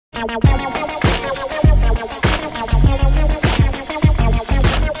In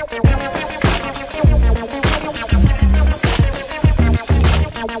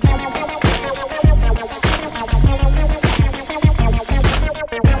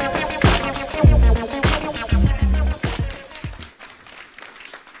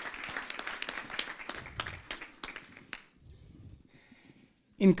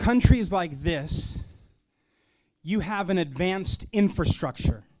countries like this, you have an advanced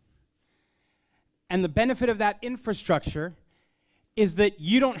infrastructure. And the benefit of that infrastructure is that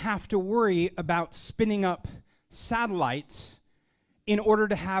you don't have to worry about spinning up satellites in order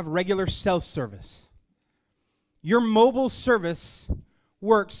to have regular cell service. Your mobile service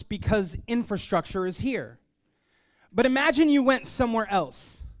works because infrastructure is here. But imagine you went somewhere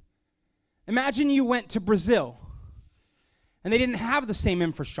else. Imagine you went to Brazil, and they didn't have the same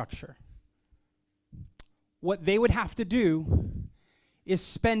infrastructure. What they would have to do is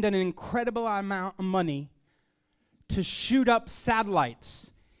spend an incredible amount of money to shoot up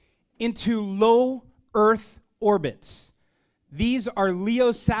satellites into low Earth orbits. These are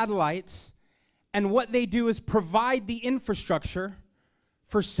LEO satellites, and what they do is provide the infrastructure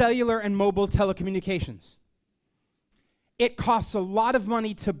for cellular and mobile telecommunications. It costs a lot of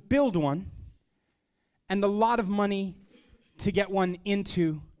money to build one, and a lot of money to get one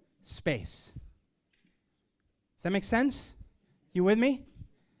into space. Does that make sense? You with me?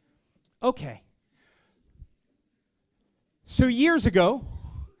 Okay. So years ago,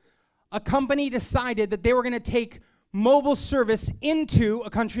 a company decided that they were going to take mobile service into a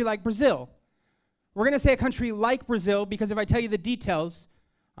country like Brazil. We're going to say a country like Brazil because if I tell you the details,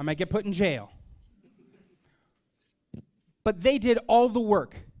 I might get put in jail. But they did all the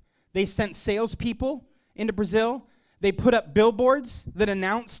work. They sent salespeople into Brazil. They put up billboards that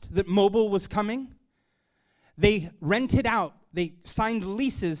announced that mobile was coming. They rented out, they signed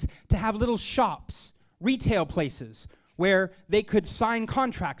leases to have little shops, retail places, where they could sign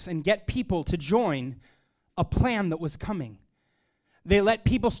contracts and get people to join a plan that was coming. They let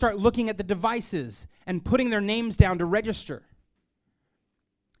people start looking at the devices and putting their names down to register.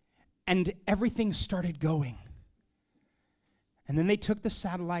 And everything started going. And then they took the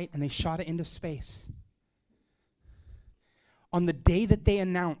satellite and they shot it into space. On the day that they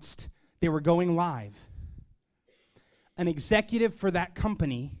announced they were going live, an executive for that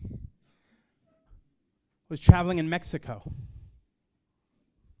company was traveling in Mexico.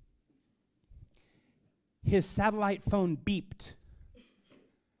 His satellite phone beeped.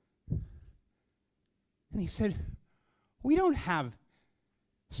 And he said, "We don't have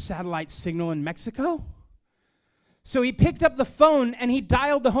satellite signal in Mexico." So he picked up the phone and he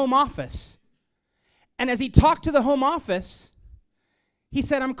dialed the home office. And as he talked to the home office, he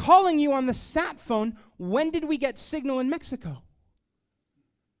said, "I'm calling you on the sat phone. When did we get signal in Mexico?"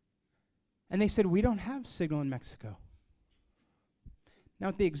 And they said, "We don't have signal in Mexico." Now,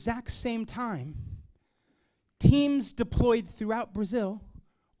 at the exact same time, teams deployed throughout Brazil,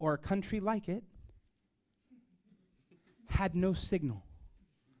 or a country like it, had no signal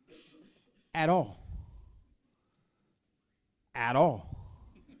at all. At all.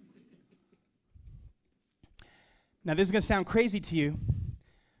 Now, this is going to sound crazy to you,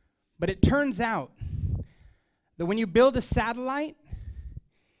 but it turns out that when you build a satellite,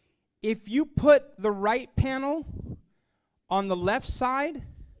 if you put the right panel on the left side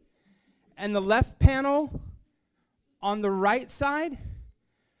and the left panel on the right side,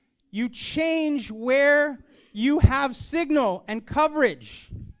 you change where you have signal and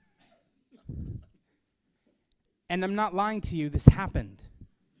coverage. And I'm not lying to you, this happened.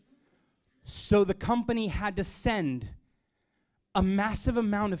 So the company had to send a massive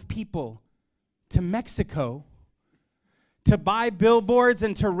amount of people to Mexico to buy billboards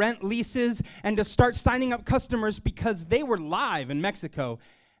and to rent leases and to start signing up customers because they were live in Mexico.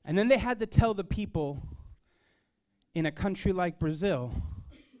 And then they had to tell the people in a country like Brazil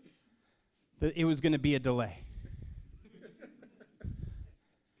that it was going to be a delay.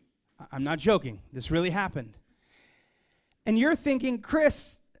 I'm not joking. This really happened. And you're thinking,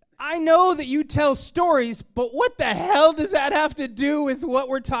 "Chris, I know that you tell stories, but what the hell does that have to do with what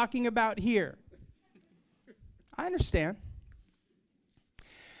we're talking about here?" I understand.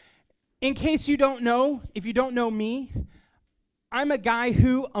 In case you don't know, if you don't know me, I'm a guy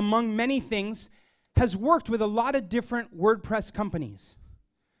who, among many things, has worked with a lot of different WordPress companies.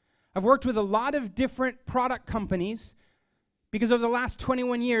 I've worked with a lot of different product companies because over the last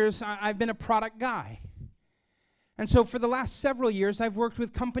 21 years, I've been a product guy. And so for the last several years, I've worked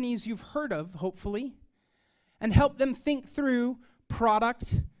with companies you've heard of, hopefully, and helped them think through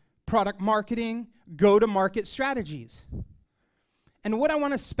product marketing, go-to-market strategies. And what I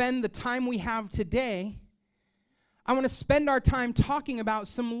want to spend the time we have today, I want to spend our time talking about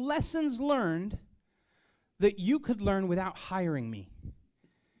some lessons learned that you could learn without hiring me.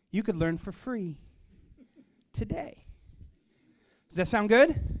 You could learn for free today. Does that sound good?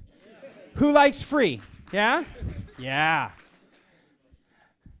 Yeah. Who likes free? Yeah? Yeah.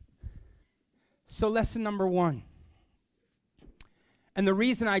 So lesson number 1. And the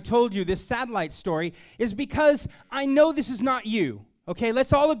reason I told you this satellite story is because I know this is not you. Okay,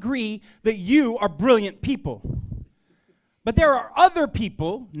 let's all agree that you are brilliant people. But there are other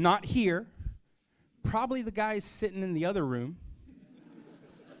people, not here, probably the guys sitting in the other room,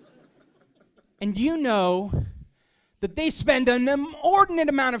 and you know that they spend an inordinate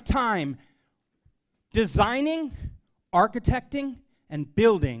amount of time designing, architecting, and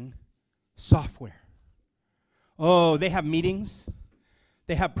building software. Oh, they have meetings.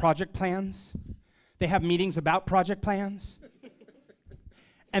 They have project plans. They have meetings about project plans.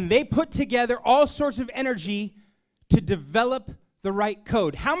 And they put together all sorts of energy to develop the right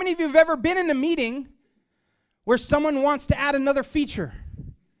code. How many of you have ever been in a meeting where someone wants to add another feature?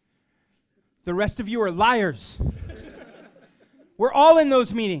 The rest of you are liars. We're all in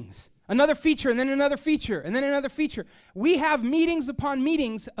those meetings. Another feature, and then another feature, and then another feature. We have meetings upon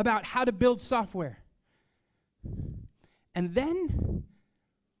meetings about how to build software. And then,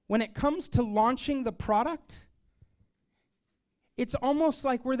 when it comes to launching the product, it's almost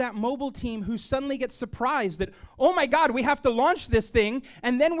like we're that mobile team who suddenly gets surprised that, oh my God, we have to launch this thing,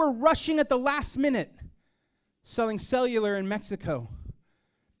 and then we're rushing at the last minute, selling cellular in Mexico,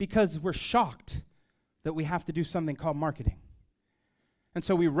 because we're shocked that we have to do something called marketing. And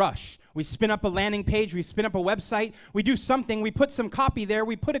so we rush. We spin up a landing page, we spin up a website, we do something, we put some copy there,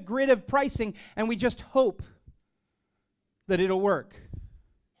 we put a grid of pricing, and we just hope that it'll work.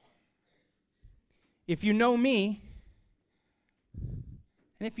 If you know me,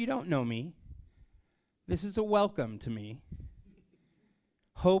 and if you don't know me, this is a welcome to me.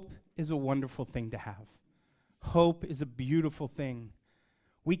 Hope is a wonderful thing to have. Hope is a beautiful thing.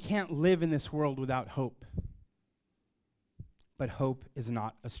 We can't live in this world without hope. But hope is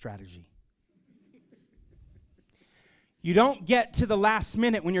not a strategy. You don't get to the last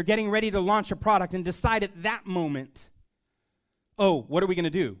minute when you're getting ready to launch a product and decide at that moment, oh, what are we going to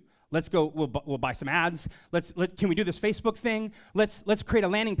do? Let's go, we'll buy some ads. Can we do this Facebook thing? Let's create a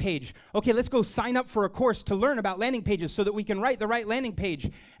landing page. Okay, let's go sign up for a course to learn about landing pages so that we can write the right landing page.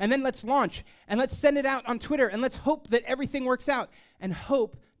 And then let's launch, and let's send it out on Twitter, and let's hope that everything works out. And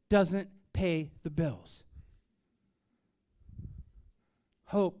hope doesn't pay the bills.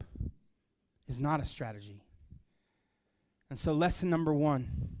 Hope is not a strategy. And so lesson number 1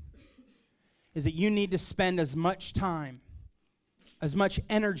 is that you need to spend as much time, as much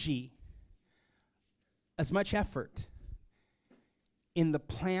energy, as much effort in the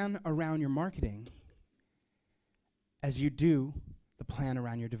plan around your marketing as you do the plan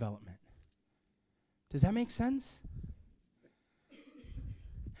around your development. Does that make sense?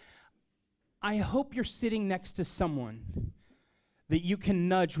 I hope you're sitting next to someone that you can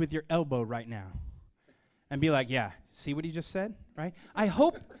nudge with your elbow right now and be like, yeah, see what he just said, right? I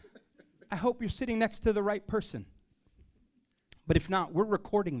hope you're sitting next to the right person. But if not, we're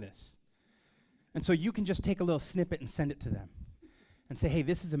recording this. And so you can just take a little snippet and send it to them and say, hey,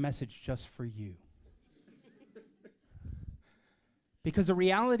 this is a message just for you. Because the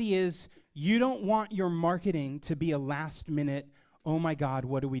reality is, you don't want your marketing to be a last minute, oh my God,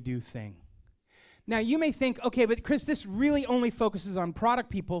 what do we do thing. Now, you may think, okay, but Chris, this really only focuses on product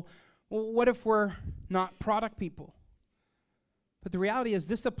people. Well, what if we're not product people? But the reality is,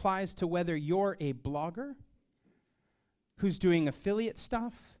 this applies to whether you're a blogger who's doing affiliate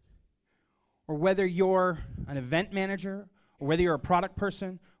stuff, or whether you're an event manager, or whether you're a product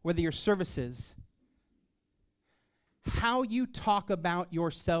person, whether you're services. How you talk about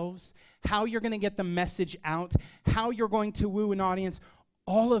yourselves, how you're going to get the message out, how you're going to woo an audience,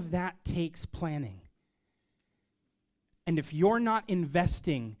 all of that takes planning. And if you're not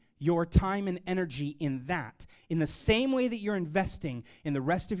investing your time and energy in that, in the same way that you're investing in the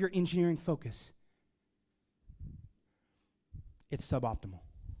rest of your engineering focus, it's suboptimal.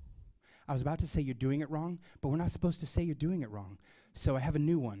 I was about to say you're doing it wrong, but we're not supposed to say you're doing it wrong. So I have a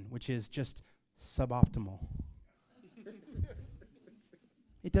new one, which is just suboptimal.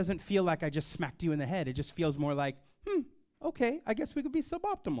 It doesn't feel like I just smacked you in the head. It just feels more like, okay, I guess we could be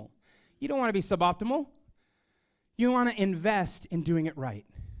suboptimal. You don't want to be suboptimal. You want to invest in doing it right.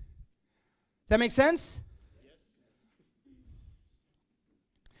 Does that make sense? Yes.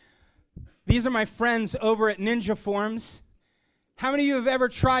 These are my friends over at Ninja Forms. How many of you have ever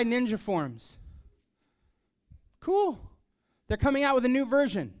tried Ninja Forms? Cool. They're coming out with a new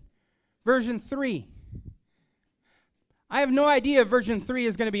version, version 3. I have no idea if version 3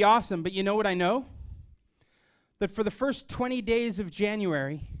 is going to be awesome, but you know what I know? That for the first 20 days of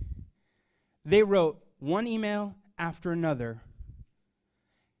January, they wrote one email after another,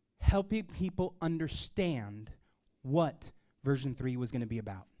 helping people understand what version 3 was going to be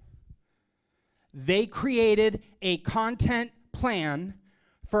about. They created a content plan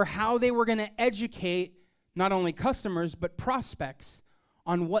for how they were going to educate not only customers, but prospects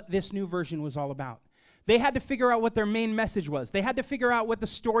on what this new version was all about. They had to figure out what their main message was. They had to figure out what the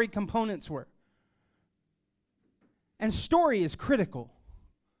story components were. And story is critical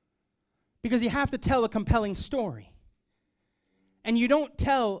because you have to tell a compelling story. And you don't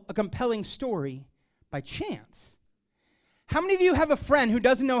tell a compelling story by chance. How many of you have a friend who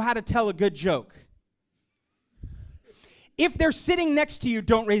doesn't know how to tell a good joke? If they're sitting next to you,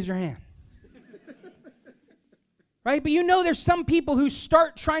 don't raise your hand. Right? But you know there's some people who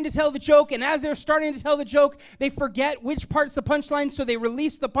start trying to tell the joke, and as they're starting to tell the joke, they forget which part's the punchline, so they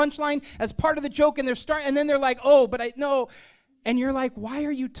release the punchline as part of the joke, and and then they're like, oh, but I know. And you're like, why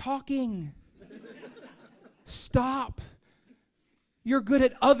are you talking? Stop. You're good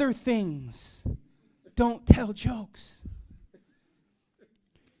at other things. Don't tell jokes.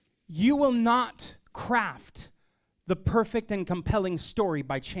 You will not craft the perfect and compelling story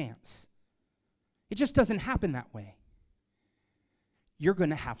by chance. It just doesn't happen that way. You're going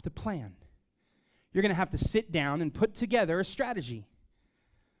to have to plan. You're going to have to sit down and put together a strategy.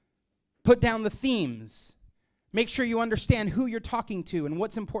 Put down the themes. Make sure you understand who you're talking to and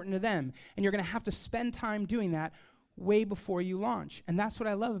what's important to them. And you're going to have to spend time doing that way before you launch. And that's what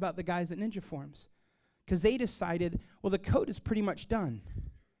I love about the guys at Ninja Forms. Because they decided, well, the code is pretty much done.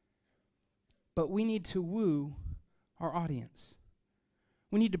 But we need to woo our audience.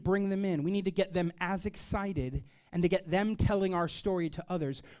 We need to bring them in. We need to get them as excited and to get them telling our story to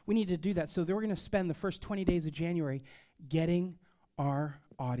others. We need to do that. So we're going to spend the first 20 days of January getting our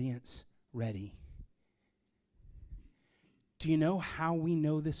audience ready. Do you know how we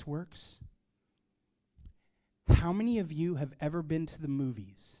know this works? How many of you have ever been to the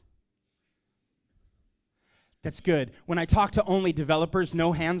movies? That's good. When I talk to only developers,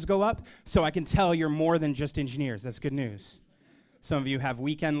 no hands go up, so I can tell you're more than just engineers. That's good news. Some of you have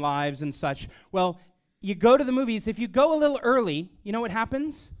weekend lives and such. Well, you go to the movies. If you go a little early, you know what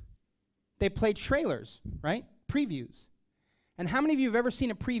happens? They play trailers, right? Previews. And how many of you have ever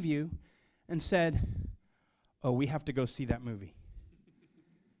seen a preview and said, oh, we have to go see that movie?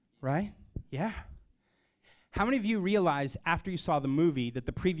 Right? Yeah. How many of you realized after you saw the movie that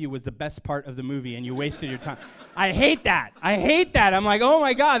the preview was the best part of the movie and you wasted your time? I hate that. I hate that. I'm like, oh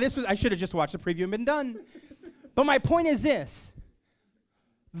my God, I should have just watched the preview and been done. But my point is this.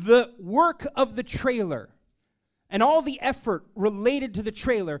 The work of the trailer and all the effort related to the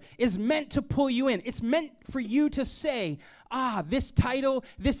trailer is meant to pull you in. It's meant for you to say, this title,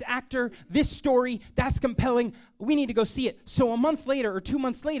 this actor, this story, that's compelling. We need to go see it. So a month later or 2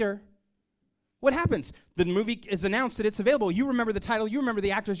 months later, what happens? The movie is announced that it's available. You remember the title, you remember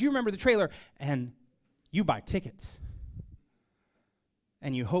the actors, you remember the trailer, and you buy tickets.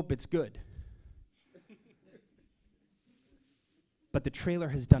 And you hope it's good. But the trailer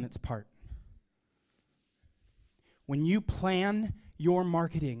has done its part. When you plan your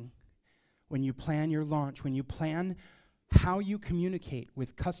marketing, when you plan your launch, when you plan how you communicate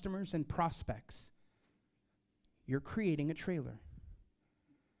with customers and prospects, you're creating a trailer.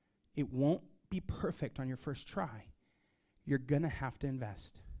 It won't be perfect on your first try. You're going to have to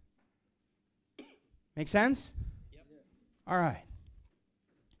invest. Make sense? Yep. All right.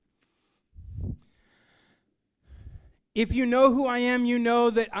 If you know who I am, you know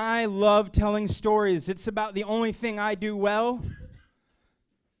that I love telling stories. It's about the only thing I do well.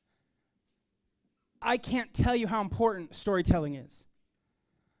 I can't tell you how important storytelling is.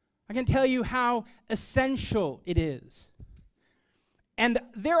 I can tell you how essential it is. And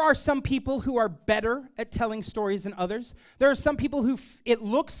there are some people who are better at telling stories than others. There are some people who it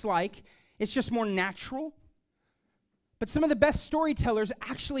looks like it's just more natural. But some of the best storytellers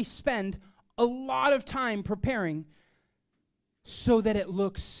actually spend a lot of time preparing so that it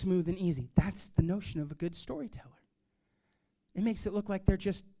looks smooth and easy. That's the notion of a good storyteller. It makes it look like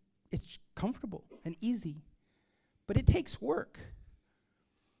it's comfortable and easy. But it takes work.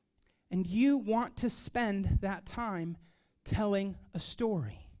 And you want to spend that time telling a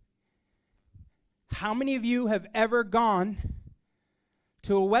story. How many of you have ever gone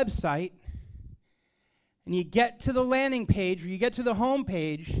to a website and you get to the landing page or you get to the home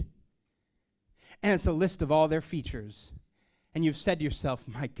page and it's a list of all their features? And you've said to yourself,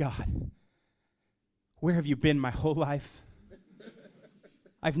 my God, where have you been my whole life?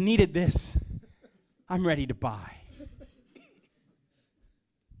 I've needed this. I'm ready to buy.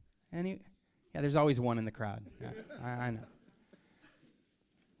 Yeah, there's always one in the crowd. Yeah, I know.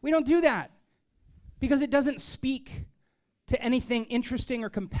 We don't do that because it doesn't speak to anything interesting or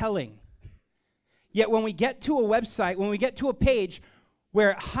compelling. Yet when we get to a website, when we get to a page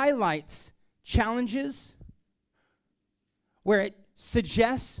where it highlights challenges, where it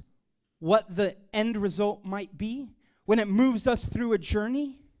suggests what the end result might be, when it moves us through a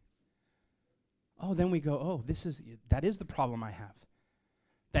journey, then we go, that is the problem I have.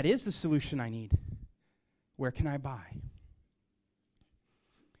 That is the solution I need. Where can I buy?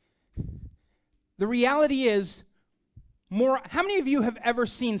 The reality is, how many of you have ever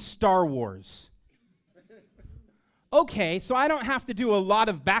seen Star Wars? Okay, so I don't have to do a lot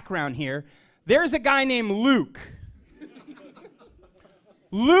of background here. There's a guy named Luke.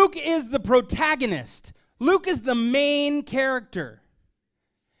 Luke is the protagonist. Luke is the main character.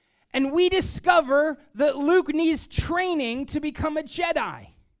 And we discover that Luke needs training to become a Jedi.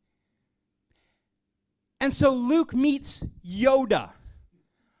 And so Luke meets Yoda,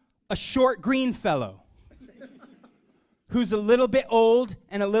 a short green fellow, who's a little bit old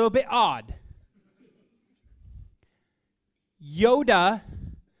and a little bit odd. Yoda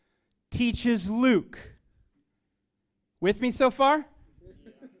teaches Luke. With me so far?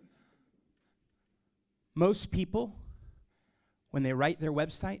 Most people, when they write their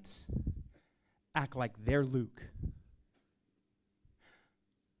websites, act like they're Luke.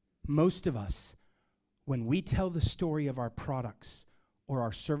 Most of us, when we tell the story of our products or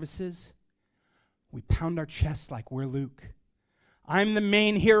our services, we pound our chests like we're Luke. I'm the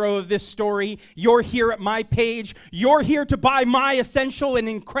main hero of this story. You're here at my page. You're here to buy my essential and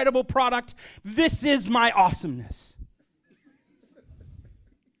incredible product. This is my awesomeness.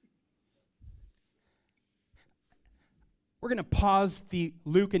 We're going to pause the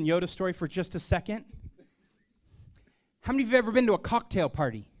Luke and Yoda story for just a second. How many of you have ever been to a cocktail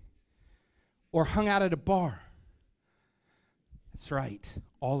party or hung out at a bar? That's right,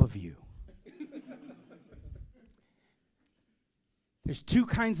 all of you. There's two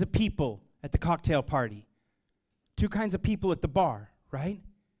kinds of people at the cocktail party, two kinds of people at the bar, right?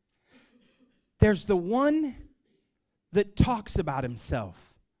 There's the one that talks about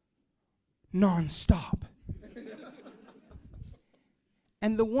himself nonstop.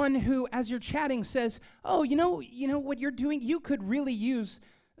 And the one who, as you're chatting, says, you know what you're doing? You could really use,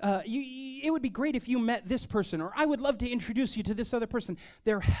 it would be great if you met this person, or I would love to introduce you to this other person.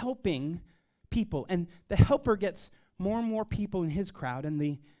 They're helping people, and the helper gets more and more people in his crowd, and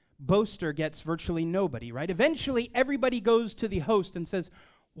the boaster gets virtually nobody, right? Eventually, everybody goes to the host and says,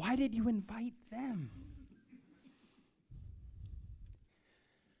 why did you invite them?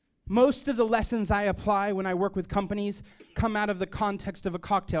 Most of the lessons I apply when I work with companies come out of the context of a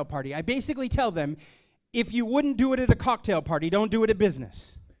cocktail party. I basically tell them, if you wouldn't do it at a cocktail party, don't do it at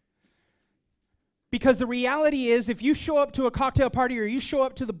business. Because the reality is, if you show up to a cocktail party or you show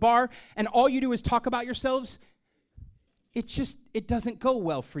up to the bar and all you do is talk about yourselves, it doesn't go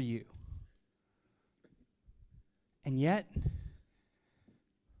well for you. And yet,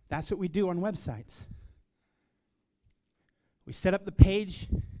 that's what we do on websites. We set up the page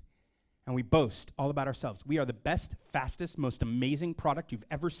and we boast all about ourselves. We are the best, fastest, most amazing product you've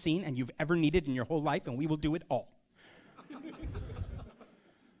ever seen and you've ever needed in your whole life, and we will do it all.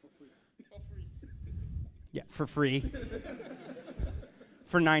 Yeah, for free.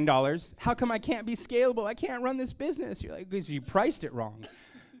 For $9. How come I can't be scalable? I can't run this business. You're like, because you priced it wrong.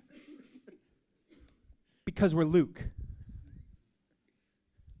 Because we're Luke.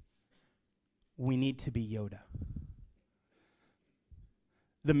 We need to be Yoda.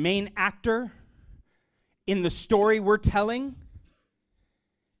 The main actor in the story we're telling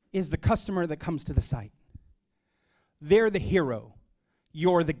is the customer that comes to the site. They're the hero.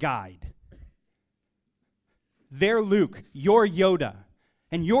 You're the guide. They're Luke. You're Yoda.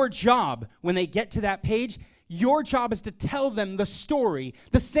 And your job, when they get to that page, your job is to tell them the story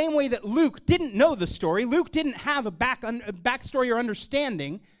the same way that Luke didn't know the story. Luke didn't have a backstory or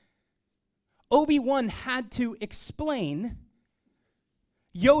understanding. Obi-Wan had to explain.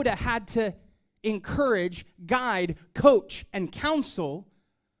 Yoda had to encourage, guide, coach, and counsel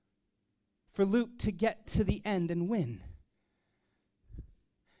for Luke to get to the end and win.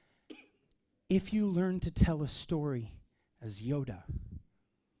 If you learn to tell a story as Yoda,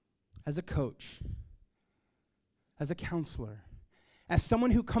 as a coach, as a counselor, as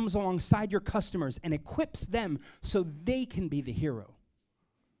someone who comes alongside your customers and equips them so they can be the hero,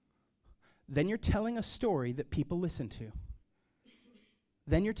 then you're telling a story that people listen to.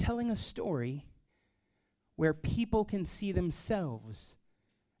 Then you're telling a story where people can see themselves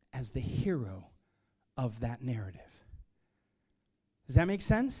as the hero of that narrative. Does that make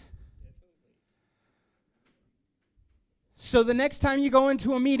sense? So the next time you go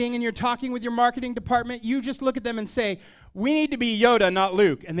into a meeting and you're talking with your marketing department, you just look at them and say, we need to be Yoda, not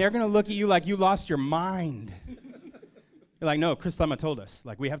Luke. And they're going to look at you like you lost your mind. You're like, no, Chris Lema told us,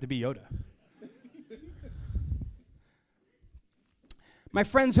 like, we have to be Yoda. My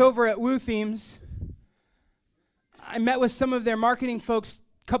friends over at Woo Themes, I met with some of their marketing folks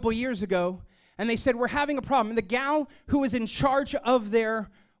a couple years ago, and they said, we're having a problem. And the gal who was in charge of their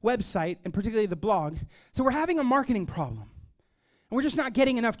website, and particularly the blog, said, we're having a marketing problem. And we're just not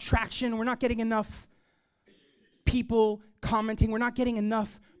getting enough traction. We're not getting enough people commenting. We're not getting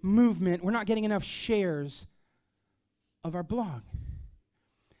enough movement. We're not getting enough shares of our blog.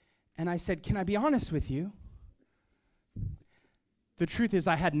 And I said, can I be honest with you? The truth is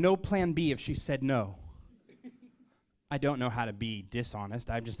I had no plan B if she said no. I don't know how to be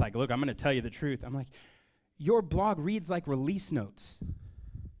dishonest. I'm just like, look, I'm going to tell you the truth. I'm like, your blog reads like release notes.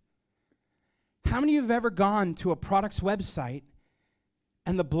 How many of you have ever gone to a product's website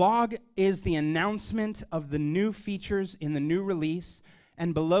and the blog is the announcement of the new features in the new release,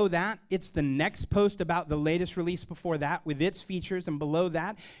 and below that, it's the next post about the latest release before that with its features, and below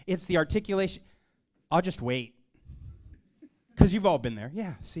that, it's the articulation. I'll just wait. Because you've all been there.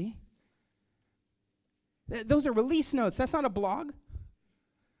 Yeah, see? Those are release notes. That's not a blog.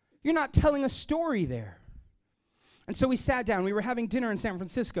 You're not telling a story there. And so we sat down. We were having dinner in San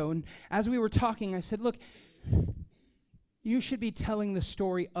Francisco, and as we were talking, I said, look, you should be telling the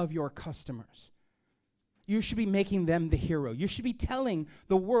story of your customers. You should be making them the hero. You should be telling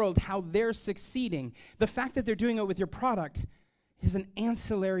the world how they're succeeding. The fact that they're doing it with your product is an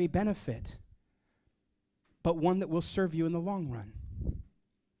ancillary benefit, but one that will serve you in the long run.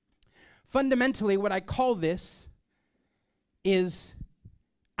 Fundamentally, what I call this is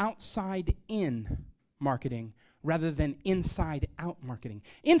outside-in marketing rather than inside-out marketing.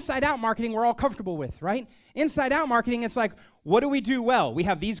 Inside-out marketing we're all comfortable with, right? Inside-out marketing, it's like, what do we do well? We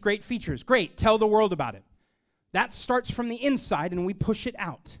have these great features. Great, tell the world about it. That starts from the inside, and we push it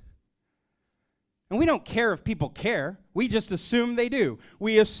out. And we don't care if people care. We just assume they do.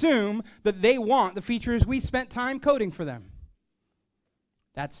 We assume that they want the features we spent time coding for them.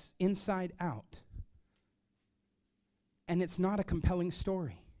 That's inside out. And it's not a compelling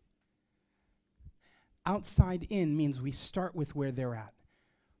story. Outside in means we start with where they're at.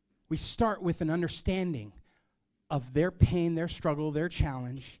 We start with an understanding of their pain, their struggle, their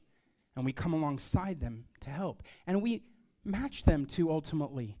challenge, and we come alongside them to help. And we match them to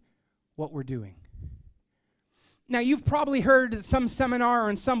ultimately what we're doing. Now, you've probably heard at some seminar or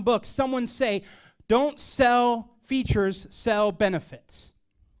in some book someone say, don't sell features, sell benefits.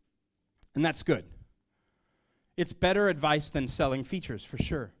 And that's good. It's better advice than selling features, for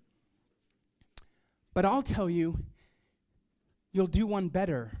sure. But I'll tell you, you'll do one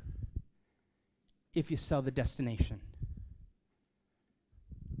better if you sell the destination.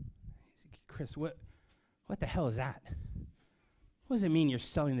 Chris, what the hell is that? What does it mean you're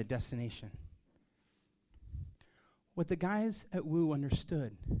selling the destination? What the guys at Woo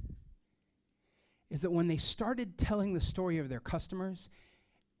understood is that when they started telling the story of their customers,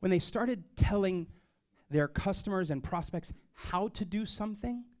 when they started telling their customers and prospects how to do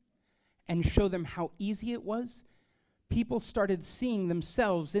something and show them how easy it was, people started seeing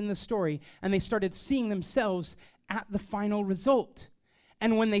themselves in the story, and they started seeing themselves at the final result.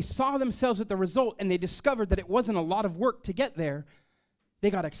 And when they saw themselves at the result and they discovered that it wasn't a lot of work to get there, they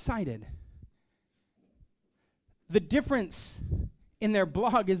got excited. The difference in their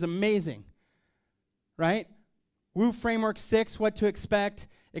blog is amazing, right? Woo Framework 6, what to expect,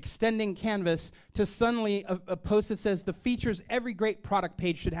 extending canvas, to suddenly a post that says the features every great product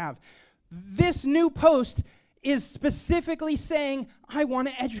page should have. This new post is specifically saying, I want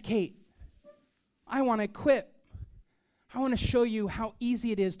to educate. I want to equip. I want to show you how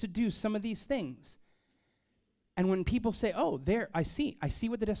easy it is to do some of these things. And when people say, oh, there, I see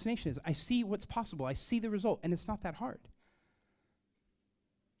what the destination is. I see what's possible. I see the result, and it's not that hard.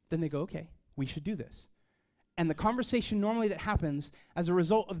 Then they go, okay, we should do this. And the conversation normally that happens as a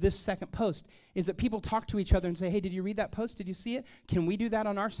result of this second post is that people talk to each other and say, hey, did you read that post? Did you see it? Can we do that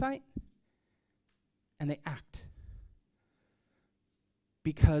on our site? And they act.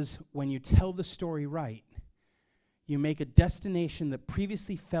 Because when you tell the story right, you make a destination that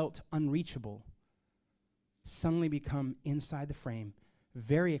previously felt unreachable suddenly become inside the frame,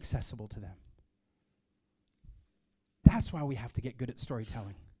 very accessible to them. That's why we have to get good at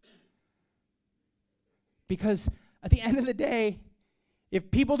storytelling. Because at the end of the day, if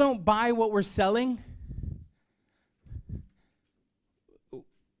people don't buy what we're selling,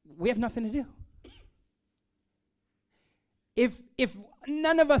 we have nothing to do. If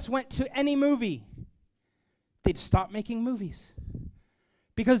none of us went to any movie, they'd stop making movies.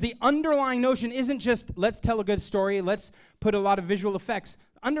 Because the underlying notion isn't just, let's tell a good story, let's put a lot of visual effects.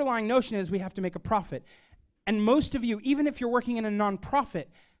 The underlying notion is we have to make a profit. And most of you, even if you're working in a nonprofit,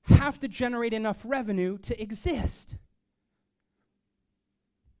 have to generate enough revenue to exist.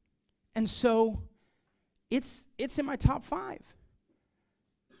 And so it's in my top 5.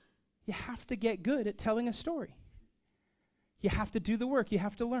 You have to get good at telling a story. You have to do the work. You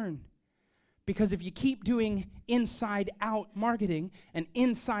have to learn. Because if you keep doing inside-out marketing and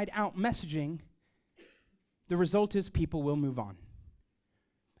inside-out messaging, the result is people will move on.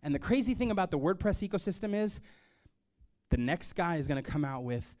 And the crazy thing about the WordPress ecosystem is the next guy is going to come out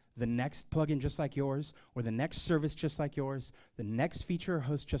with the next plugin just like yours, or the next service just like yours, the next feature or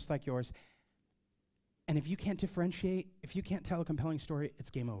host just like yours. And if you can't differentiate, if you can't tell a compelling story, it's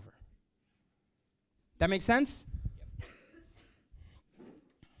game over. That make sense?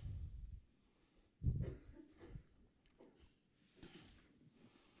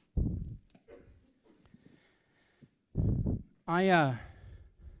 I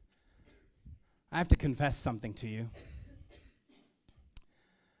have to confess something to you.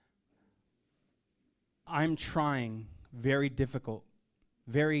 I'm trying very difficult,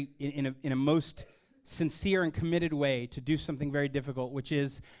 in a most sincere and committed way to do something very difficult, which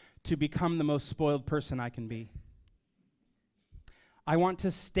is to become the most spoiled person I can be. I want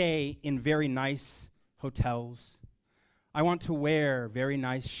to stay in very nice hotels. I want to wear very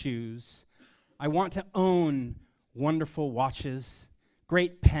nice shoes. I want to own wonderful watches,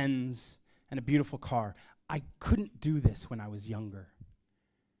 great pens, and a beautiful car. I couldn't do this when I was younger.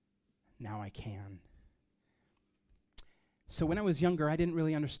 Now I can. So when I was younger, I didn't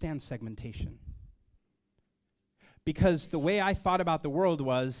really understand segmentation. Because the way I thought about the world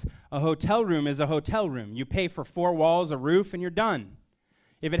was, a hotel room is a hotel room. You pay for 4 walls, a roof, and you're done.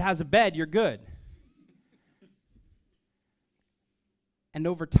 If it has a bed, you're good. And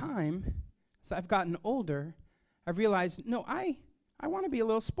over time, as I've gotten older, I've realized, no, I want to be a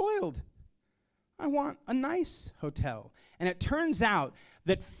little spoiled. I want a nice hotel. And it turns out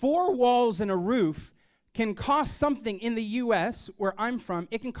that 4 walls and a roof can cost something in the US, where I'm from,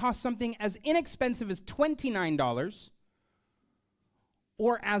 it can cost something as inexpensive as $29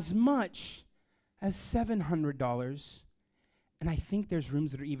 or as much as $700. And I think there's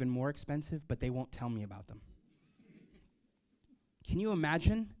rooms that are even more expensive, but they won't tell me about them. Can you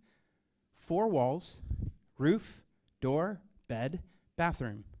imagine 4 walls, roof, door, bed,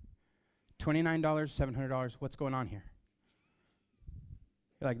 bathroom, $29, $700, what's going on here?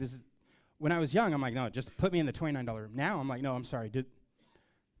 You're like, this is, when I was young, I'm like, no, just put me in the $29 room. Now I'm like, no, I'm sorry, do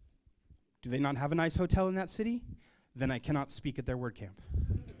they not have a nice hotel in that city? Then I cannot speak at their WordCamp.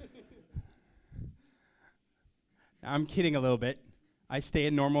 I'm kidding a little bit. I stay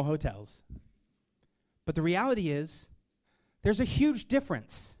in normal hotels. But the reality is, there's a huge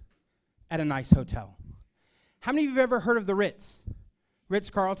difference at a nice hotel. How many of you have ever heard of the Ritz?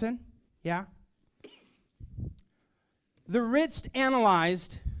 Ritz-Carlton? Yeah? The Ritz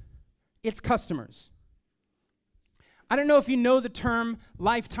analyzed its customers. I don't know if you know the term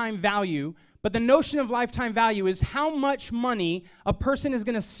lifetime value, but the notion of lifetime value is how much money a person is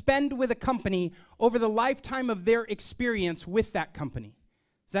going to spend with a company over the lifetime of their experience with that company.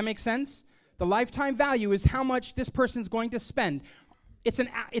 Does that make sense? The lifetime value is how much this person's going to spend. It's an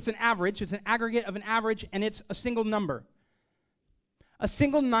average, it's an aggregate of an average, and it's a single number. A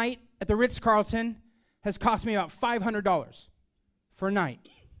single night at the Ritz-Carlton has cost me about $500 for a night.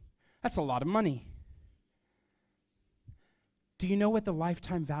 That's a lot of money. Do you know what the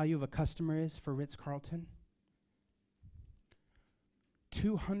lifetime value of a customer is for Ritz-Carlton?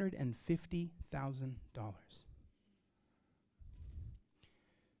 $250,000.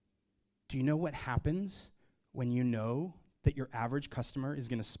 Do you know what happens when you know that your average customer is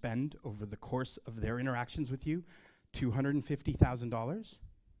going to spend over the course of their interactions with you $250,000?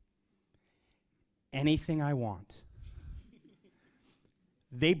 Anything I want.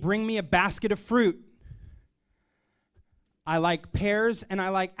 They bring me a basket of fruit. I like pears and I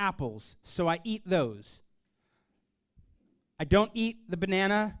like apples, so I eat those. I don't eat the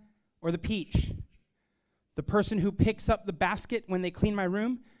banana or the peach. The person who picks up the basket when they clean my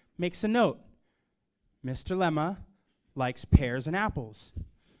room makes a note. Mr. Lema likes pears and apples.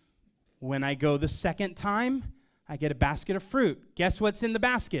 When I go the second time, I get a basket of fruit. Guess what's in the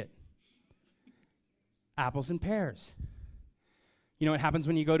basket? Apples and pears. You know what happens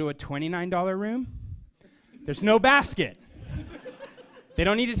when you go to a $29 room? There's no basket. They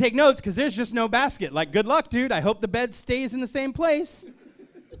don't need to take notes because there's just no basket. Like, good luck, dude. I hope the bed stays in the same place.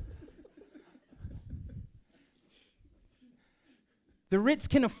 The Ritz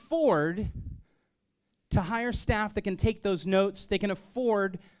can afford to hire staff that can take those notes. They can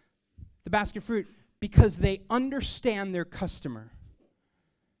afford the basket of fruit because they understand their customer.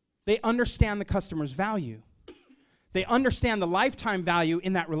 They understand the customer's value. They understand the lifetime value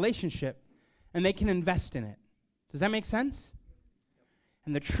in that relationship, and they can invest in it. Does that make sense?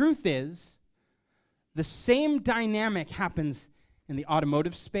 And the truth is, the same dynamic happens in the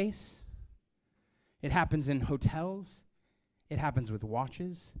automotive space. It happens in hotels. It happens with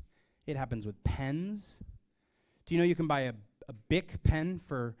watches. It happens with pens. Do you know you can buy a Bic pen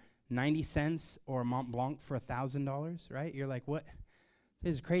for 90 cents or a Mont Blanc for $1,000, right? You're like, what?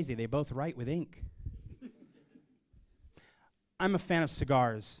 This is crazy. They both write with ink. I'm a fan of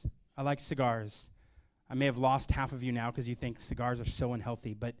cigars. I like cigars. I may have lost half of you now because you think cigars are so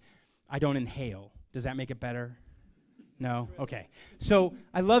unhealthy, but I don't inhale. Does that make it better? No? Okay. So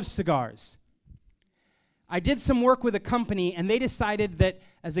I love cigars. I did some work with a company, and they decided that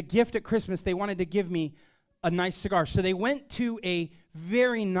as a gift at Christmas, they wanted to give me a nice cigar. So they went to a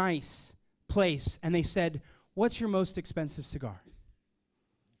very nice place, and they said, "What's your most expensive cigar?"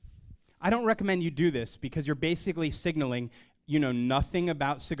 I don't recommend you do this because you're basically signaling you know nothing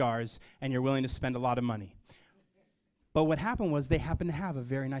about cigars and you're willing to spend a lot of money. But what happened was they happened to have a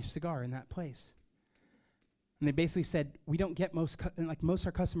very nice cigar in that place. And they basically said, we don't get most of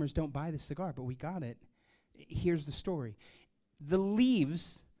our customers don't buy this cigar, but we got it. Here's the story. The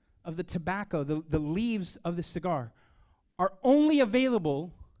leaves of the tobacco, the leaves of the cigar are only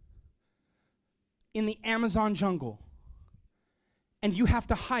available in the Amazon jungle. And you have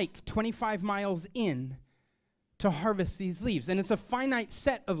to hike 25 miles in to harvest these leaves. And it's a finite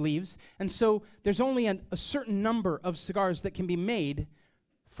set of leaves, and so there's only a certain number of cigars that can be made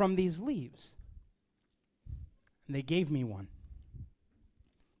from these leaves. And they gave me one.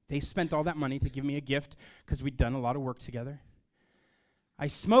 They spent all that money to give me a gift because we'd done a lot of work together. I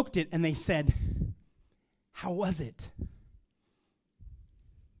smoked it, and they said, "How was it?"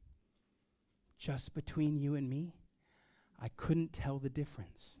 Just between you and me, I couldn't tell the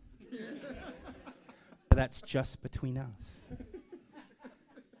difference. But that's just between us.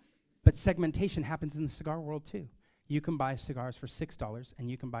 But segmentation happens in the cigar world too. You can buy cigars for $6 and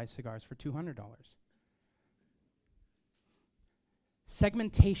you can buy cigars for $200.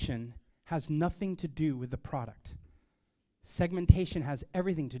 Segmentation has nothing to do with the product. Segmentation has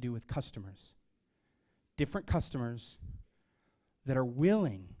everything to do with customers. Different customers that are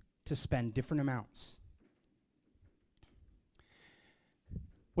willing to spend different amounts.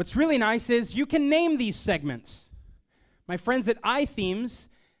 What's really nice is you can name these segments. My friends at iThemes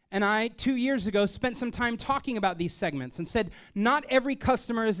and I, 2 years ago, spent some time talking about these segments and said, not every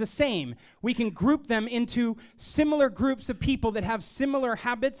customer is the same. We can group them into similar groups of people that have similar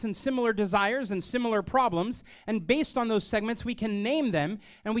habits and similar desires and similar problems, and based on those segments, we can name them,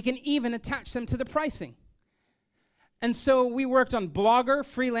 and we can even attach them to the pricing. And so we worked on blogger,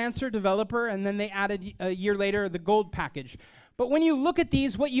 freelancer, developer, and then they added a year later the gold package. But when you look at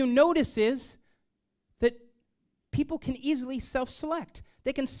these, what you notice is that people can easily self-select.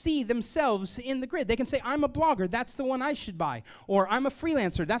 They can see themselves in the grid. They can say, I'm a blogger, that's the one I should buy. Or I'm a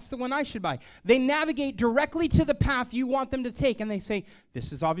freelancer, that's the one I should buy. They navigate directly to the path you want them to take, and they say,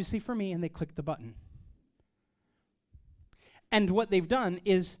 this is obviously for me, and they click the button. And what they've done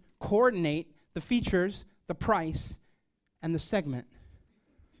is coordinate the features, the price, and the segment.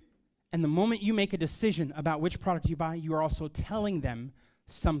 And the moment you make a decision about which product you buy, you are also telling them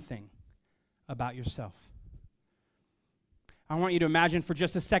something about yourself. I want you to imagine for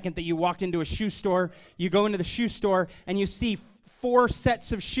just a second that you walked into a shoe store, you go into the shoe store, and you see 4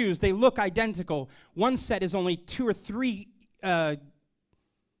 sets of shoes. They look identical. One set is only 2 or 3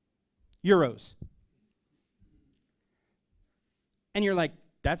 euros. And you're like,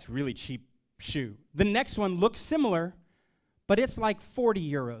 that's really cheap shoe. The next one looks similar, but it's like 40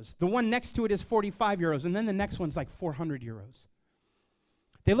 euros. The one next to it is 45 euros, and then the next one's like 400 euros.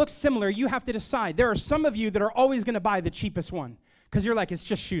 They look similar. You have to decide. There are some of you that are always going to buy the cheapest one because you're like, it's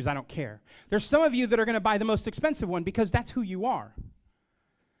just shoes, I don't care. There's some of you that are going to buy the most expensive one because that's who you are.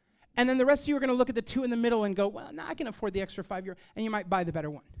 And then the rest of you are going to look at the 2 in the middle and go, well, no, I can afford the extra €5, and you might buy the better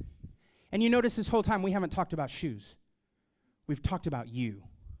one. And you notice this whole time we haven't talked about shoes. We've talked about you.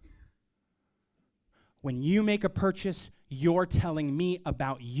 When you make a purchase, you're telling me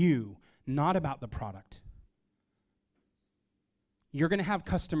about you, not about the product. You're going to have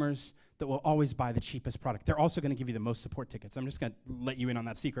customers that will always buy the cheapest product. They're also going to give you the most support tickets. I'm just going to let you in on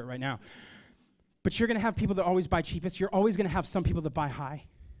that secret right now. But you're going to have people that always buy cheapest. You're always going to have some people that buy high,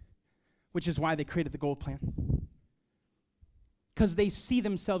 which is why they created the gold plan. Because they see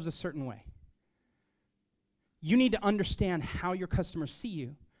themselves a certain way. You need to understand how your customers see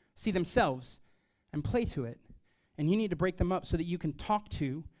you, see themselves, and play to it. And you need to break them up so that you can talk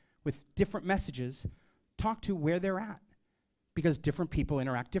to, with different messages, talk to where they're at. Because different people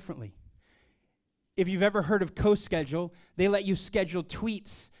interact differently. If you've ever heard of CoSchedule, they let you schedule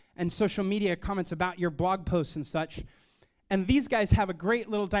tweets and social media comments about your blog posts and such. And these guys have a great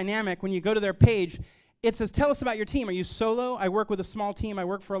little dynamic. When you go to their page, it says, tell us about your team. Are you solo? I work with a small team. I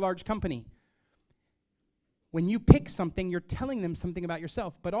work for a large company. When you pick something, you're telling them something about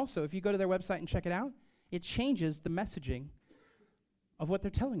yourself. But also, if you go to their website and check it out, it changes the messaging of what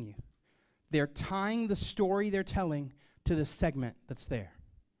they're telling you. They're tying the story they're telling to the segment that's there.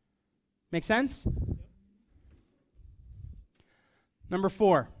 Make sense? Number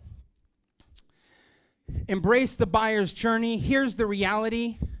 4, embrace the buyer's journey. Here's the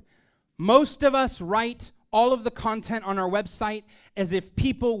reality. Most of us write all of the content on our website as if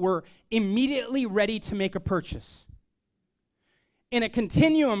people were immediately ready to make a purchase. In a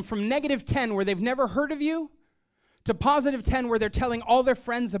continuum from -10, where they've never heard of you, to +10, where they're telling all their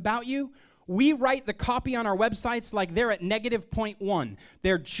friends about you, we write the copy on our websites like they're at -0.1.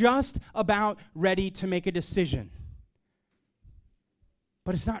 They're just about ready to make a decision.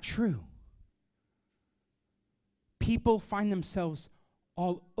 But it's not true. People find themselves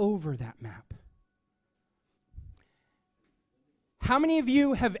all over that map. How many of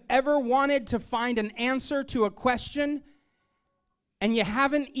you have ever wanted to find an answer to a question and you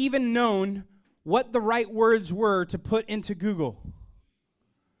haven't even known what the right words were to put into Google?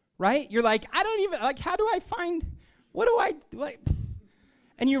 Right? You're like, I don't even, like, how do I find, what do I, like,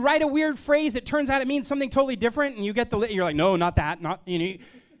 and you write a weird phrase, it turns out it means something totally different, and you get you're like, no, not that, not, you know,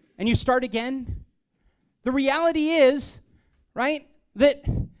 and you start again. The reality is, right, that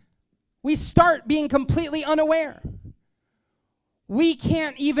we start being completely unaware. We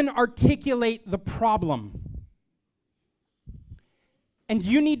can't even articulate the problem. And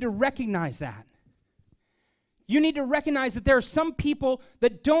you need to recognize that. You need to recognize that there are some people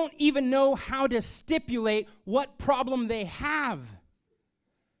that don't even know how to stipulate what problem they have.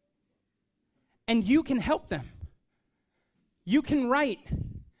 And you can help them. You can write,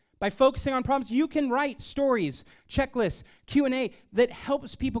 by focusing on problems, you can write stories, checklists, Q&A that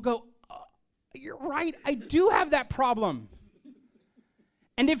helps people go, oh, you're right, I do have that problem.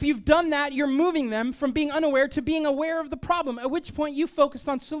 And if you've done that, you're moving them from being unaware to being aware of the problem, at which point you focus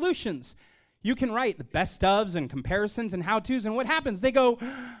on solutions. You can write the best ofs and comparisons and how-tos, and what happens? They go,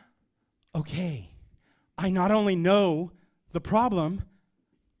 okay, I not only know the problem,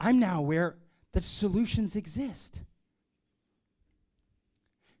 I'm now aware that solutions exist.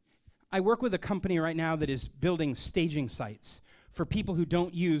 I work with a company right now that is building staging sites for people who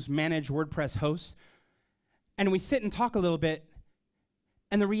don't use managed WordPress hosts. And we sit and talk a little bit.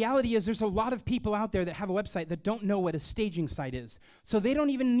 And the reality is there's a lot of people out there that have a website that don't know what a staging site is. So they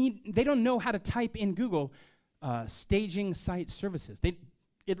don't know how to type in Google staging site services.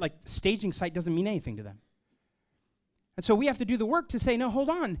 Staging site doesn't mean anything to them. And so we have to do the work to say, no, hold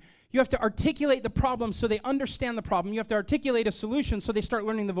on. You have to articulate the problem so they understand the problem. You have to articulate a solution so they start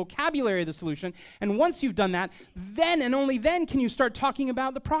learning the vocabulary of the solution. And once you've done that, then and only then can you start talking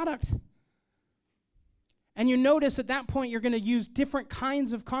about the product. And you notice at that point you're going to use different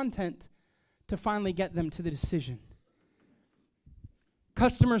kinds of content to finally get them to the decision.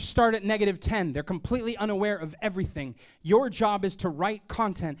 Customers start at -10. They're completely unaware of everything. Your job is to write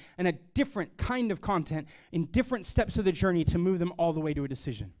content and a different kind of content in different steps of the journey to move them all the way to a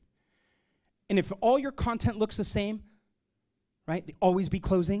decision. And if all your content looks the same, right, the always be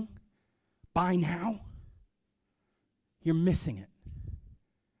closing, buy now, you're missing it.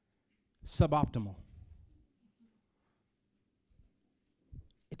 Suboptimal.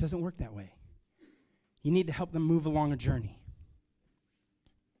 It doesn't work that way. You need to help them move along a journey.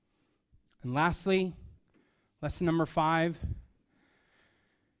 And lastly, lesson number 5,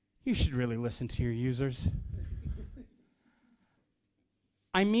 you should really listen to your users.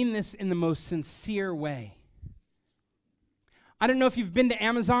 I mean this in the most sincere way. I don't know if you've been to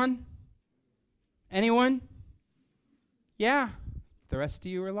Amazon. Anyone? Yeah. The rest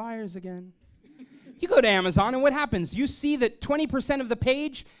of you are liars again. You go to Amazon, and what happens? You see that 20% of the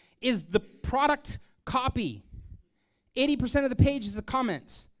page is the product copy. 80% of the page is the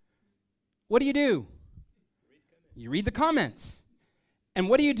comments. What do? You read the comments. And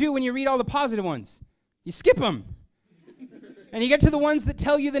what do you do when you read all the positive ones? You skip them. And you get to the ones that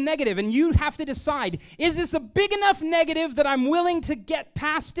tell you the negative, and you have to decide, is this a big enough negative that I'm willing to get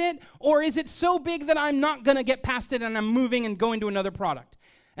past it, or is it so big that I'm not going to get past it and I'm moving and going to another product?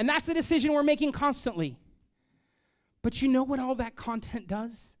 And that's the decision we're making constantly. But you know what all that content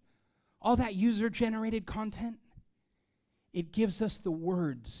does? all that user-generated content, it gives us the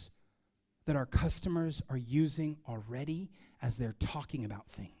words that our customers are using already as they're talking about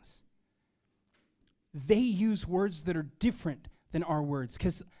things. They use words that are different than our words.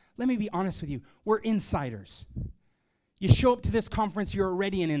 Because let me be honest with you, we're insiders. You show up to this conference, you're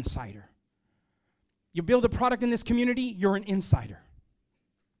already an insider. You build a product in this community, you're an insider.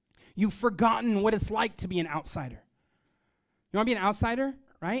 You've forgotten what it's like to be an outsider. You want to be an outsider,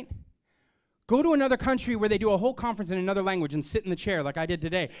 right? Go to another country where they do a whole conference in another language and sit in the chair like I did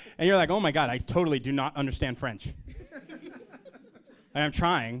today. And you're like, oh my God, I totally do not understand French. And I'm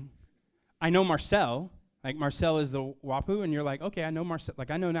trying. I know Marcel. Like Marcel is the Wapu, and you're like, okay, I know Marcel.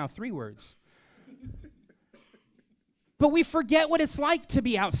 Like I know now 3 words. But we forget what it's like to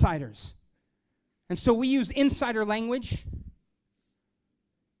be outsiders. And so we use insider language,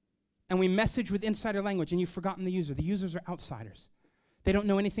 and we message with insider language, and you've forgotten the user. The users are outsiders. They don't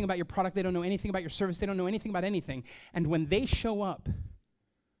know anything about your product. They don't know anything about your service. They don't know anything about anything. And when they show up,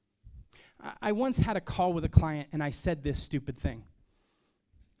 I once had a call with a client, and I said this stupid thing.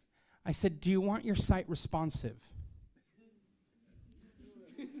 I said, do you want your site responsive?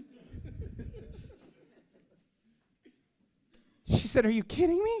 She said, are you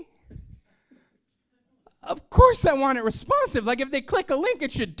kidding me? Of course I want it responsive. Like if they click a link,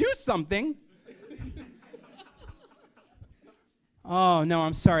 it should do something. Oh, no,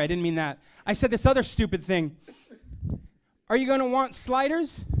 I'm sorry. I didn't mean that. I said this other stupid thing. Are you going to want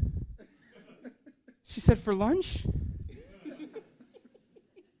sliders? She said, for lunch?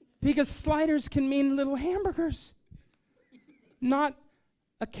 Because sliders can mean little hamburgers, not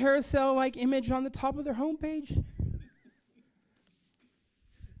a carousel-like image on the top of their homepage.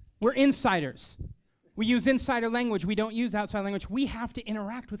 We're insiders. We use insider language. We don't use outside language. We have to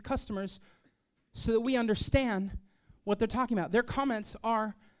interact with customers so that we understand what they're talking about. Their comments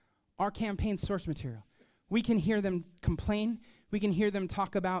are our campaign source material. We can hear them complain. We can hear them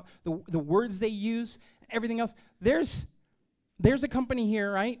talk about the words they use, everything else. There's a company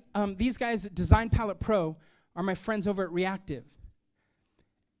here, right? These guys at Design Palette Pro are my friends over at Reactive.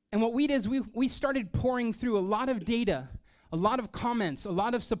 And what we did is we started pouring through a lot of data, a lot of comments, a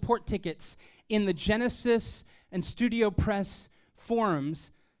lot of support tickets in the Genesis and Studio Press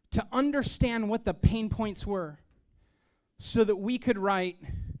forums to understand what the pain points were so that we could write,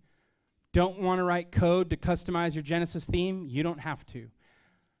 don't want to write code to customize your Genesis theme? You don't have to.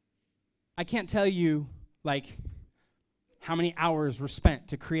 I can't tell you, like, how many hours were spent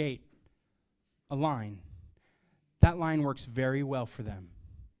to create a line. That line works very well for them.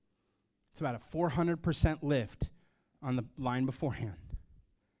 It's about a 400% lift on the line beforehand.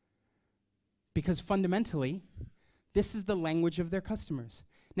 Because fundamentally, this is the language of their customers.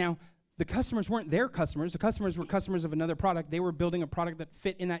 Now, the customers weren't their customers. The customers were customers of another product. They were building a product that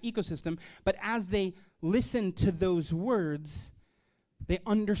fit in that ecosystem. But as they listened to those words, they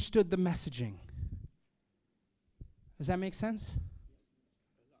understood the messaging. Does that make sense?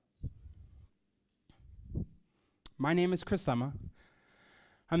 My name is Chris Lema.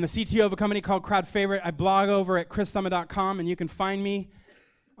 I'm the CTO of a company called Crowd Favorite. I blog over at chrislema.com, and you can find me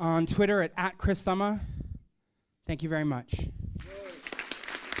on Twitter at @ChrisLema. Thank you very much.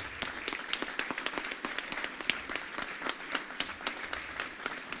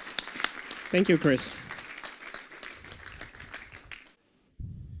 Thank you, Chris.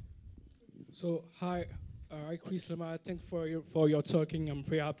 So, hi, Chris Lema. Thanks for your talking. I'm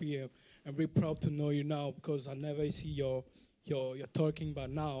very happy. I'm very proud to know you now because I never see your talking, but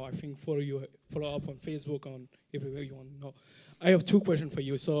now I think follow up on Facebook, on everywhere you want to know. I have 2 questions for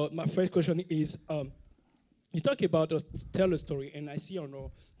you. So my first question is, you talk about tell a story, and I see on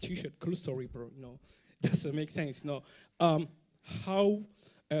your T-shirt, cool story, bro. Doesn't make sense.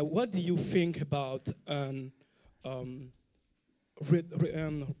 What do you think about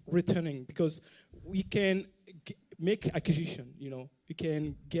returning? Because we can make acquisition, we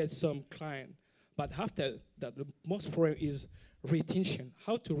can get some client, but after that, the most problem is retention.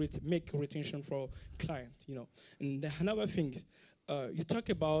 How to make retention for client, And another thing is, you talk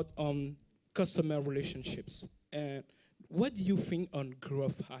about customer relationships, and what do you think on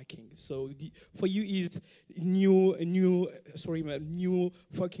growth hacking? So for you is new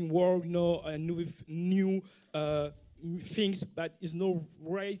fucking world, new things, but is no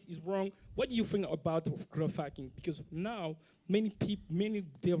right, is wrong. What do you think about growth hacking? Because now many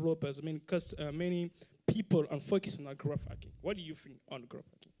developers, many people are focusing on growth hacking. What do you think on growth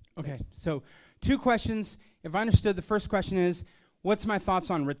hacking? Okay, Thanks. so 2 questions. If I understood, the first question is, what's my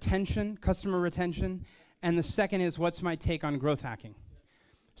thoughts on retention, customer retention? And the second is, what's my take on growth hacking?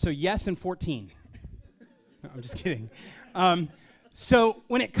 So yes and 14. No, I'm just kidding. So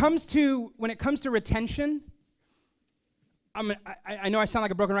when it comes to retention, I know I sound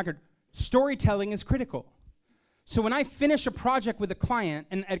like a broken record. Storytelling is critical. So when I finish a project with a client,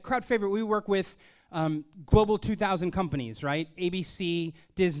 and at Crowd Favorite we work with global 2,000 companies, right? ABC,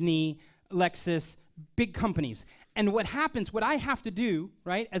 Disney, Lexus, big companies. And what happens, what I have to do,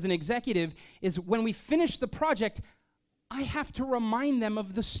 right, as an executive, is when we finish the project, I have to remind them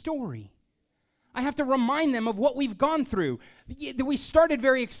of the story. I have to remind them of what we've gone through. We started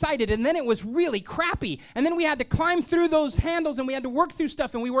very excited, and then it was really crappy. And then we had to climb through those handles, and we had to work through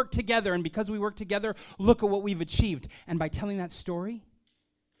stuff, and we worked together. And because we worked together, look at what we've achieved. And by telling that story,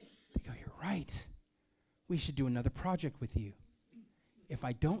 they go, you're right. We should do another project with you. If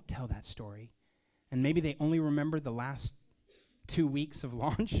I don't tell that story, and maybe they only remember the last 2 weeks of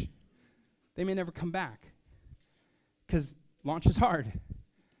launch, they may never come back. Because launch is hard.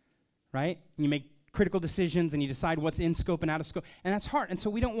 Right? And you make critical decisions and you decide what's in scope and out of scope. And that's hard. And so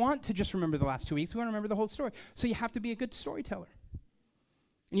we don't want to just remember the last 2 weeks. We want to remember the whole story. So you have to be a good storyteller.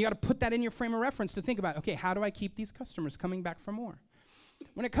 And you got to put that in your frame of reference to think about, okay, how do I keep these customers coming back for more?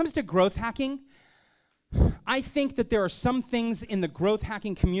 When it comes to growth hacking, I think that there are some things in the growth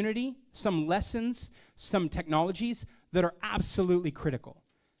hacking community, some lessons, some technologies that are absolutely critical.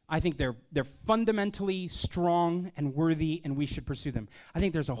 I think they're fundamentally strong and worthy, and we should pursue them. I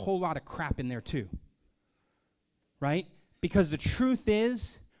think there's a whole lot of crap in there too, right? Because the truth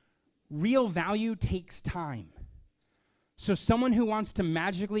is, real value takes time. So someone who wants to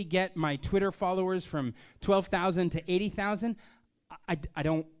magically get my Twitter followers from 12,000 to 80,000, I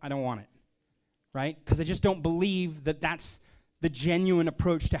don't want it, right? Because I just don't believe that that's the genuine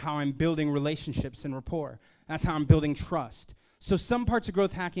approach to how I'm building relationships and rapport. That's how I'm building trust. So some parts of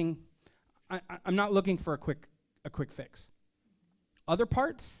growth hacking, I'm not looking for a quick fix. Other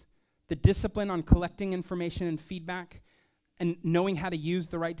parts, the discipline on collecting information and feedback and knowing how to use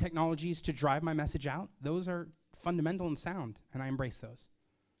the right technologies to drive my message out, those are fundamental and sound, and I embrace those.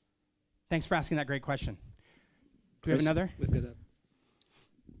 Thanks for asking that great question. Do we have another? We've got that.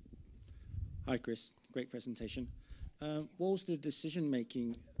 Hi, Chris. Great presentation. What was the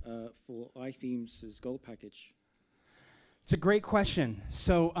decision-making for iThemes' Gold package? It's a great question.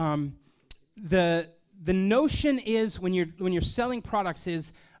 So the notion is when you're selling products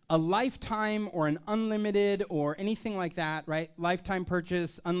is a lifetime or an unlimited or anything like that, right? Lifetime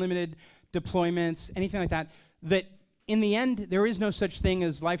purchase, unlimited deployments, anything like that. That in the end there is no such thing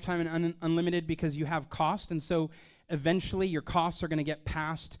as lifetime and unlimited because you have cost, and so eventually your costs are going to get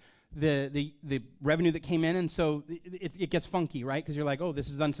past the revenue that came in, and so it gets funky, right? Because you're like, oh, this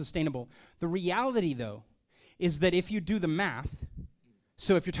is unsustainable. The reality though is that if you do the math,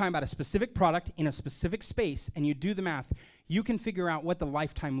 so if you're talking about a specific product in a specific space and you do the math, you can figure out what the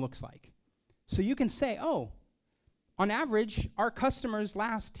lifetime looks like. So you can say, oh, on average, our customers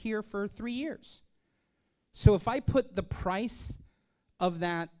last here for 3 years. So if I put the price of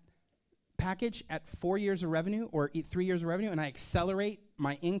that package at 4 years of revenue or 3 years of revenue and I accelerate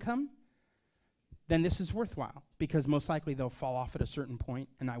my income, then this is worthwhile because most likely they'll fall off at a certain point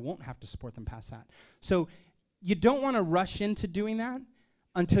and I won't have to support them past that. So you don't want to rush into doing that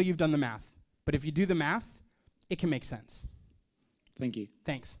until you've done the math. But if you do the math, it can make sense. Thank you.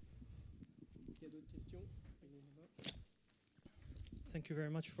 Thanks. Thank you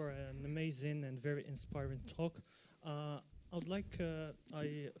very much for an amazing and very inspiring talk. I would like to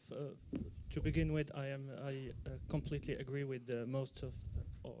begin with. I completely agree with most of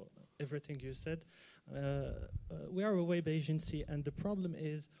everything you said. We are a web agency, and the problem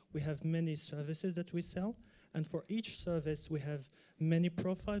is we have many services that we sell. And for each service, we have many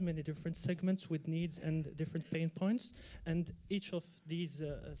profiles, many different segments with needs and different pain points. And each of these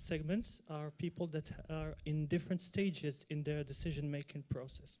segments are people that are in different stages in their decision-making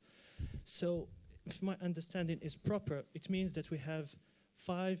process. So if my understanding is proper, it means that we have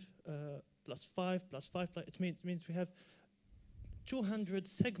 5 plus 5 plus 5. It means we have 200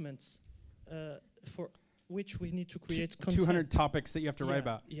 segments for which we need to create 200 topics that you have to write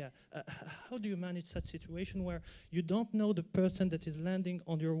about. Yeah. How do you manage such situation where you don't know the person that is landing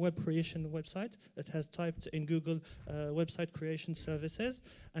on your web creation website that has typed in Google website creation services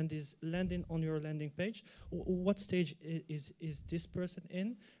and is landing on your landing page? What stage is this person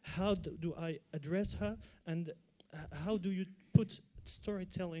in? How do I address her? And how do you put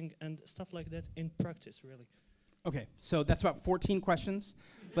storytelling and stuff like that in practice, really? Okay, so that's about 14 questions.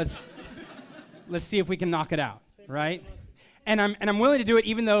 Let's see if we can knock it out, right? And I'm willing to do it,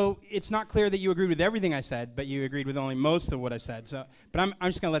 even though it's not clear that you agreed with everything I said, but you agreed with only most of what I said. So, but I'm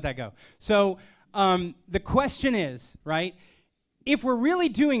just going to let that go. So the question is, right? If we're really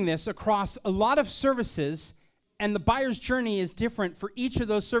doing this across a lot of services, and the buyer's journey is different for each of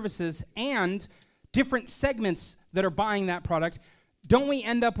those services and different segments that are buying that product, don't we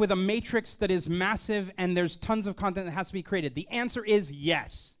end up with a matrix that is massive and there's tons of content that has to be created? The answer is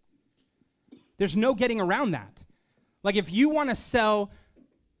yes. There's no getting around that. Like if you want to sell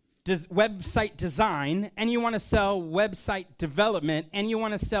website design, and you want to sell website development, and you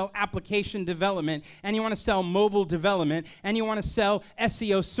want to sell application development, and you want to sell mobile development, and you want to sell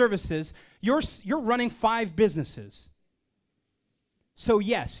SEO services, you're running 5 businesses. So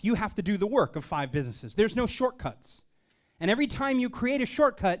yes, you have to do the work of 5 businesses. There's no shortcuts. And every time you create a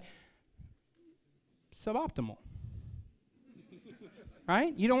shortcut, suboptimal.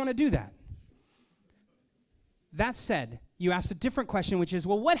 Right? You don't want to do that. That said, you asked a different question, which is,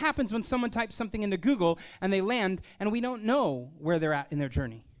 well, what happens when someone types something into Google and they land and we don't know where they're at in their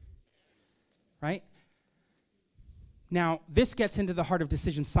journey? Right? Now, this gets into the heart of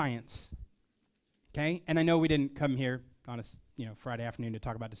decision science. Okay? And I know we didn't come here on a Friday afternoon to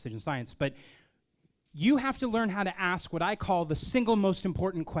talk about decision science, but you have to learn how to ask what I call the single most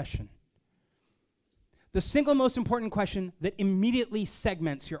important question. The single most important question that immediately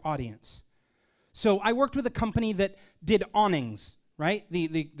segments your audience. So I worked with a company that did awnings, right?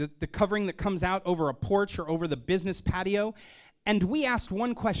 The covering that comes out over a porch or over the business patio. And we asked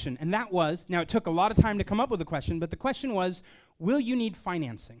one question, and that was, now it took a lot of time to come up with a question, but the question was, will you need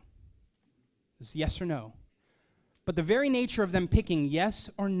financing? It was yes or no. But the very nature of them picking yes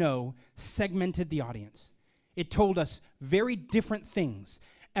or no segmented the audience. It told us very different things.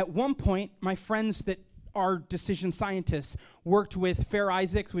 At one point, my friends that are decision scientists worked with Fair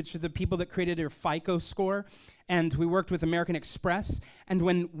Isaacs, which are the people that created their FICO score, and we worked with American Express. And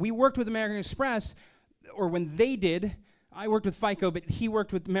when we worked with American Express, or when they did, I worked with FICO, but he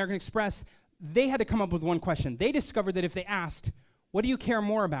worked with American Express, they had to come up with one question. They discovered that if they asked, what do you care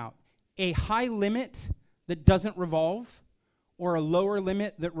more about? A high limit that doesn't revolve, or a lower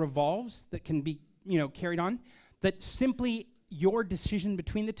limit that revolves, that can be carried on, that simply your decision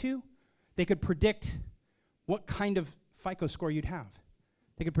between the two, they could predict what kind of FICO score you'd have.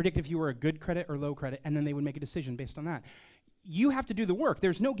 They could predict if you were a good credit or low credit, and then they would make a decision based on that. You have to do the work.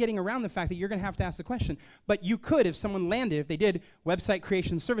 There's no getting around the fact that you're going to have to ask the question. But you could, if someone landed, if they did website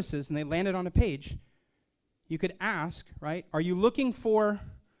creation services and they landed on a page, you could ask, right, are you looking for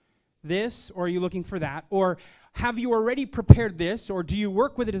this, or are you looking for that? Or have you already prepared this, or do you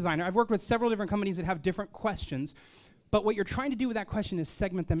work with a designer? I've worked with several different companies that have different questions, but what you're trying to do with that question is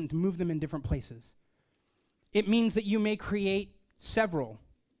segment them to move them in different places. It means that you may create several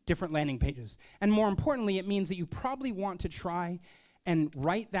different landing pages. And more importantly, it means that you probably want to try and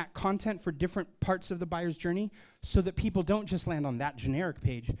write that content for different parts of the buyer's journey so that people don't just land on that generic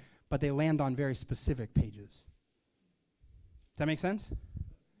page, but they land on very specific pages. Does that make sense?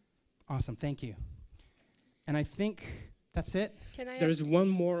 Awesome, thank you. And I think that's it. There is one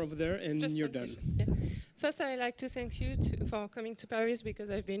more over there, and you're done. Yeah. First, I'd like to thank you for coming to Paris, because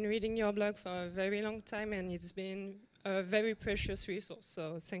I've been reading your blog for a very long time, and it's been a very precious resource.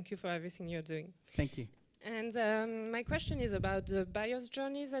 So thank you for everything you're doing. Thank you. And my question is about the buyer's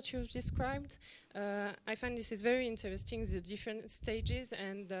journey that you've described. I find this is very interesting, the different stages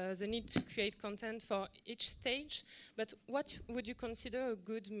and the need to create content for each stage. But what would you consider a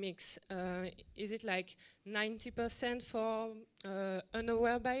good mix? Is it like 90% for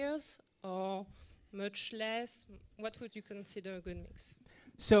unaware buyers, or much less? What would you consider a good mix?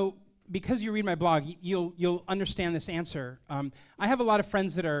 So, because you read my blog, you'll understand this answer. I have a lot of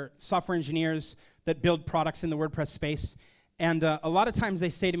friends that are software engineers that build products in the WordPress space, and a lot of times they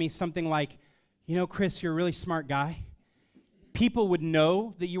say to me something like, Chris, you're a really smart guy. People would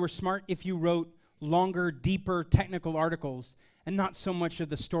know that you were smart if you wrote longer, deeper technical articles and not so much of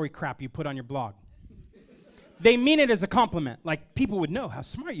the story crap you put on your blog. They mean it as a compliment, like people would know how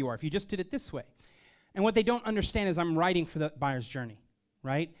smart you are if you just did it this way. And what they don't understand is I'm writing for the buyer's journey,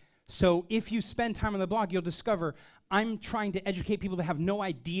 right? So if you spend time on the blog, you'll discover I'm trying to educate people that have no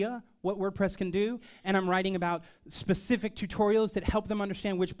idea what WordPress can do, and I'm writing about specific tutorials that help them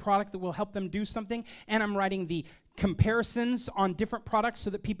understand which product that will help them do something, and I'm writing the comparisons on different products so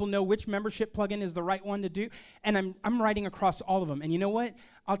that people know which membership plugin is the right one to do, and I'm writing across all of them. And you know what?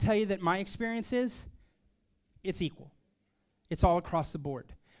 I'll tell you that my experience is, it's equal. It's all across the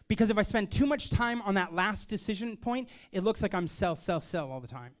board. Because if I spend too much time on that last decision point, it looks like I'm sell all the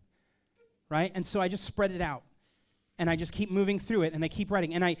time, right? And so I just spread it out. And I just keep moving through it, and I keep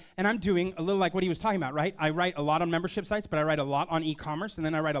writing. And I'm doing a little like what he was talking about, right? I write a lot on membership sites, but I write a lot on e-commerce, and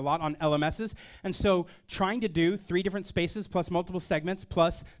then I write a lot on LMSs. And so trying to do 3 different spaces plus multiple segments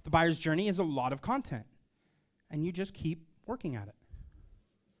plus the buyer's journey is a lot of content. And you just keep working at it.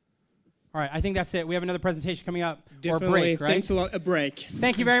 All right, I think that's it. We have another presentation coming up. Definitely. Or a break, right? Thanks a lot. A break.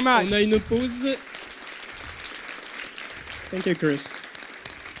 Thank you very much. On a une pause. Thank you, Chris.